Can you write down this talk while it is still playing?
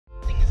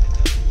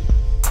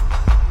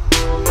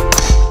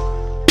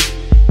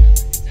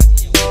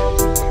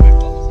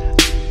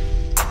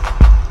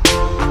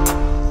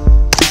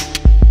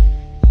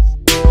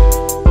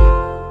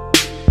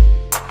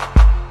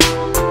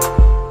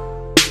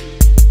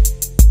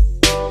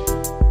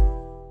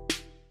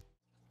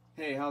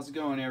Hey, how's it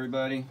going,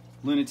 everybody?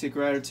 Lunatic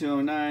Rider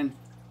 209.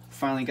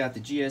 Finally got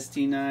the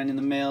GST9 in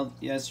the mail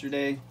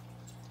yesterday.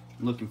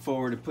 I'm looking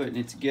forward to putting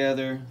it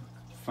together.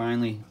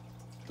 Finally,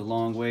 the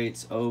long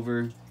wait's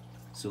over.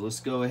 So let's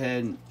go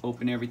ahead and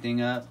open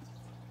everything up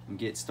and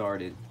get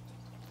started.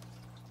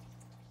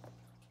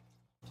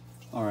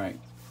 Alright,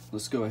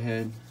 let's go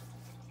ahead,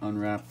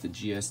 unwrap the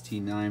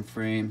GST9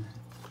 frame.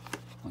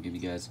 I'll give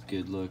you guys a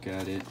good look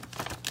at it.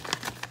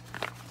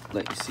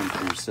 Let you see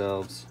for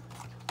yourselves.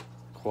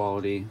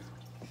 Quality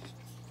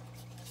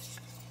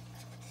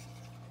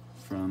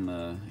from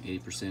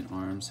 80%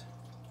 Arms.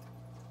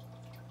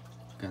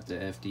 Got the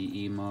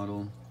FDE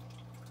model.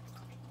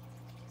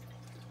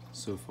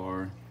 So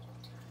far,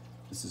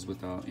 this is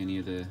without any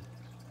of the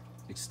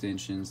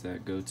extensions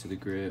that go to the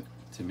grip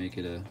to make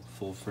it a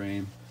full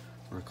frame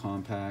or a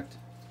compact.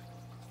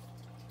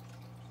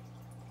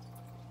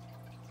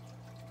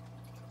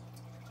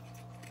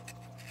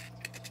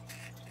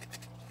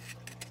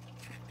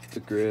 The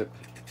grip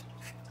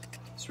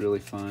is really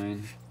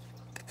fine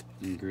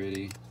and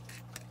gritty.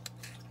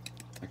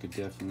 I could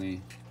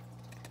definitely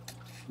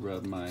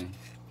rub my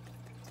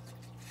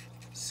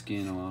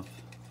skin off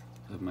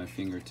of my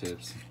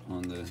fingertips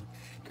on the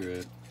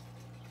grip.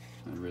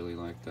 I really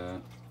like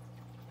that.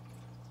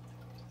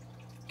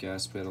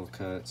 Gas pedal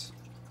cuts,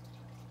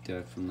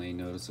 definitely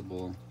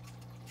noticeable.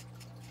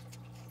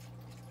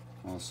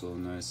 Also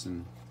nice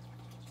and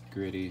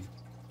gritty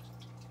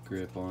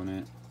grip on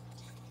it.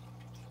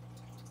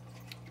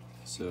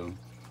 So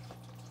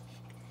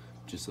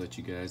just let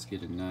you guys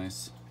get a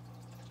nice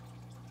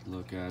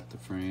look at the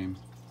frame.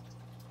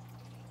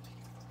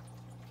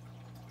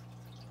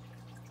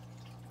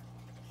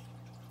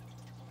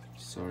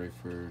 Sorry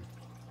for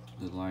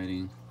the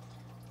lighting.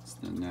 It's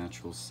the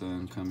natural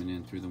sun coming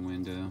in through the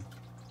window.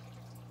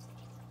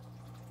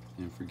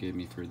 And forgive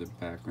me for the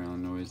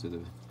background noise of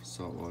the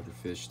saltwater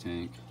fish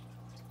tank.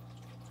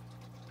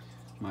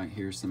 Might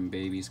hear some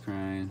babies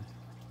crying.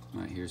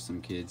 Might hear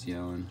some kids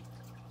yelling.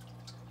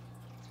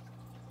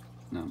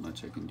 Not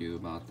much I can do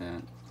about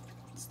that.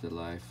 It's the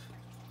life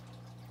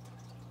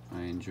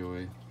I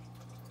enjoy,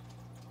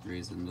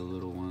 raising the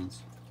little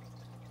ones.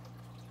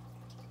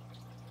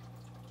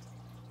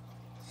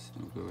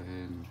 So go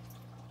ahead and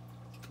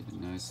get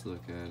a nice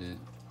look at it.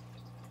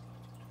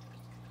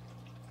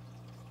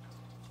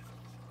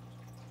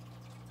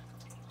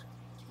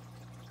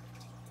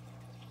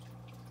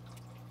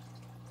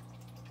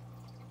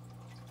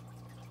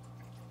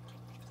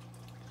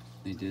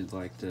 They did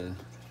like the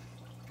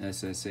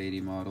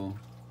SS80 model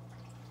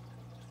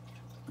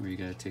where you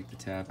gotta take the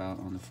tab out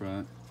on the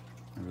front.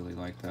 I really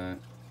like that.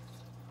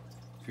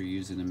 If you're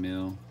using a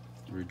mill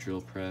or a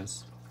drill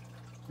press,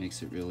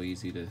 makes it real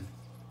easy to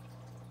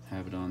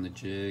have it on the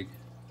jig,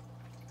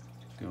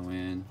 go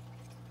in,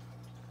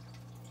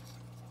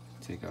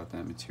 take out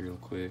that material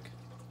quick.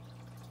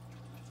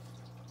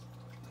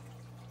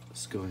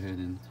 Let's go ahead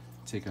and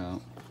take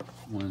out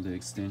one of the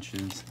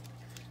extensions.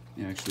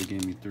 They actually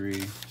gave me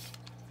three,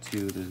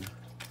 two of the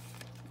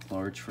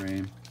large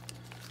frame,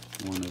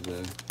 one of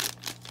the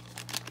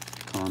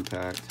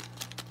compact.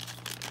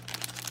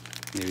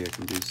 Maybe I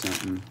can do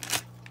something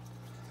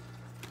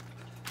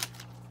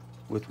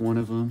with one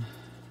of them.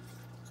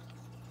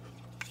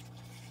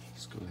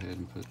 Let's go ahead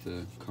and put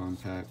the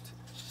compact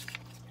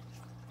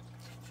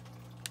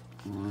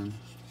on.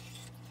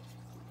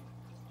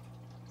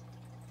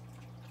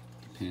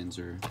 The pins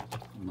are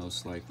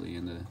most likely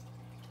in the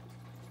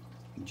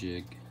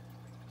jig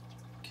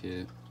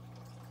kit.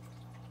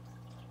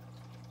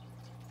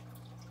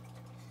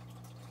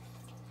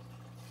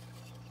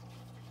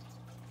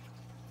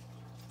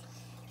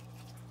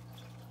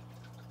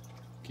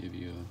 Give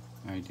you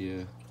an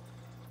idea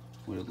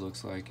what it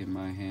looks like in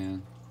my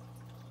hand.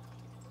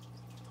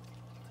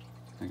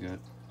 I got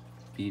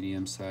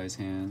medium size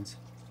hands.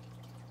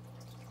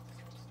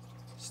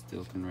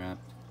 Still can wrap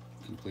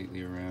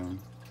completely around.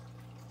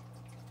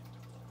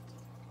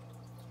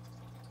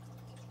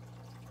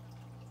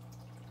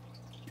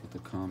 With the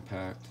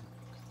compact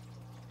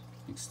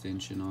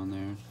extension on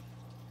there.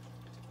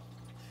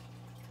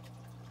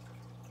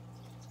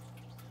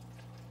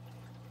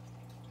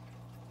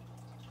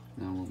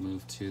 Now we'll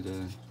move to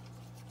the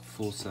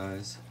full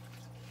size.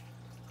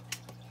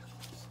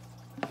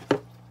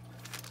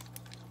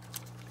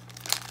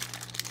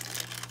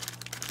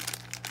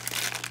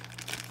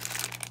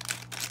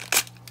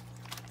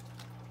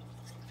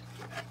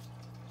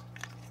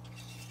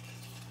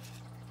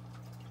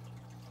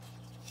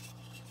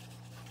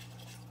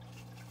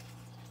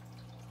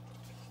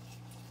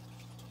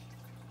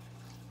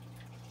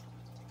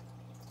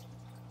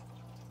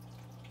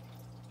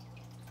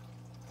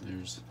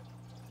 There's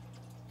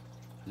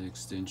the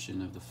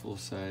extension of the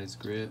full-size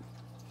grip.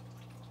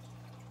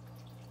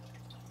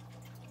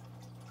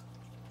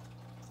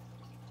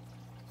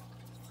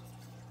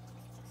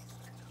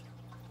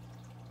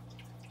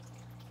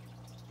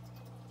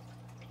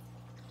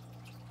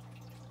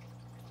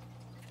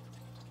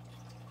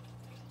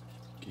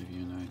 Give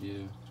you an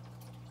idea.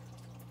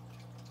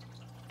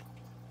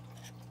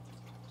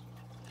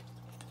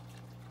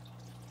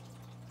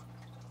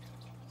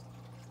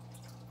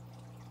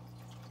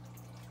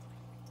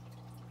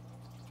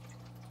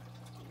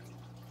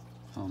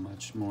 how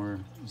much more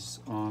is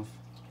off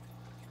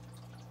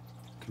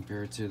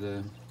compared to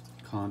the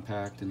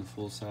compact and the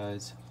full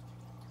size.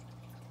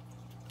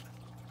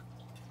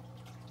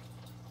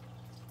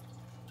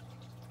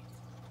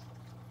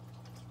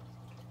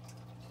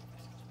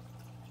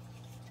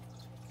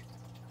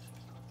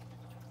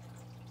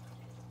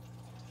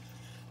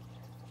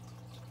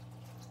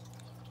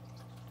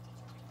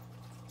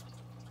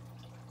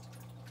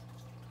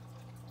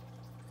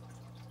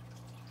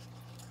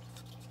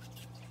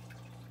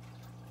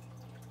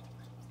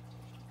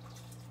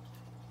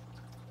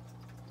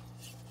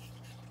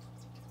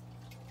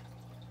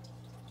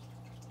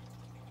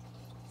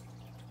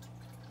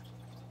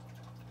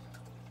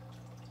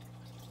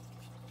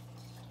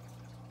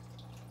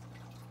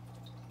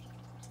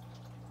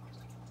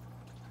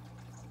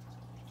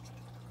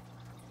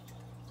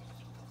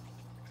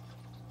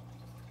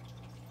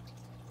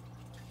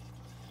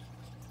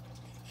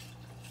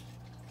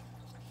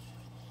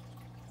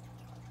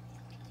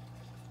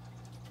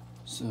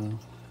 So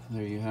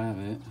there you have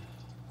it.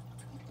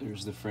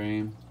 There's the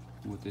frame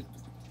with the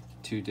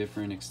two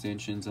different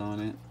extensions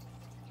on it.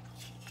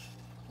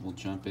 We'll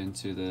jump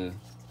into the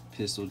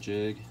pistol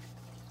jig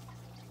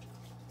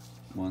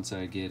once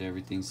I get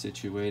everything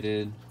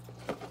situated,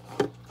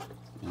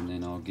 and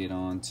then I'll get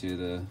on to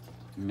the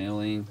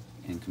milling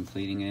and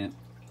completing it,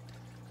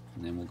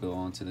 and then we'll go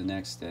on to the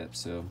next step.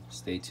 So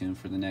stay tuned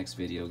for the next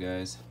video,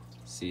 guys.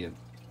 See ya.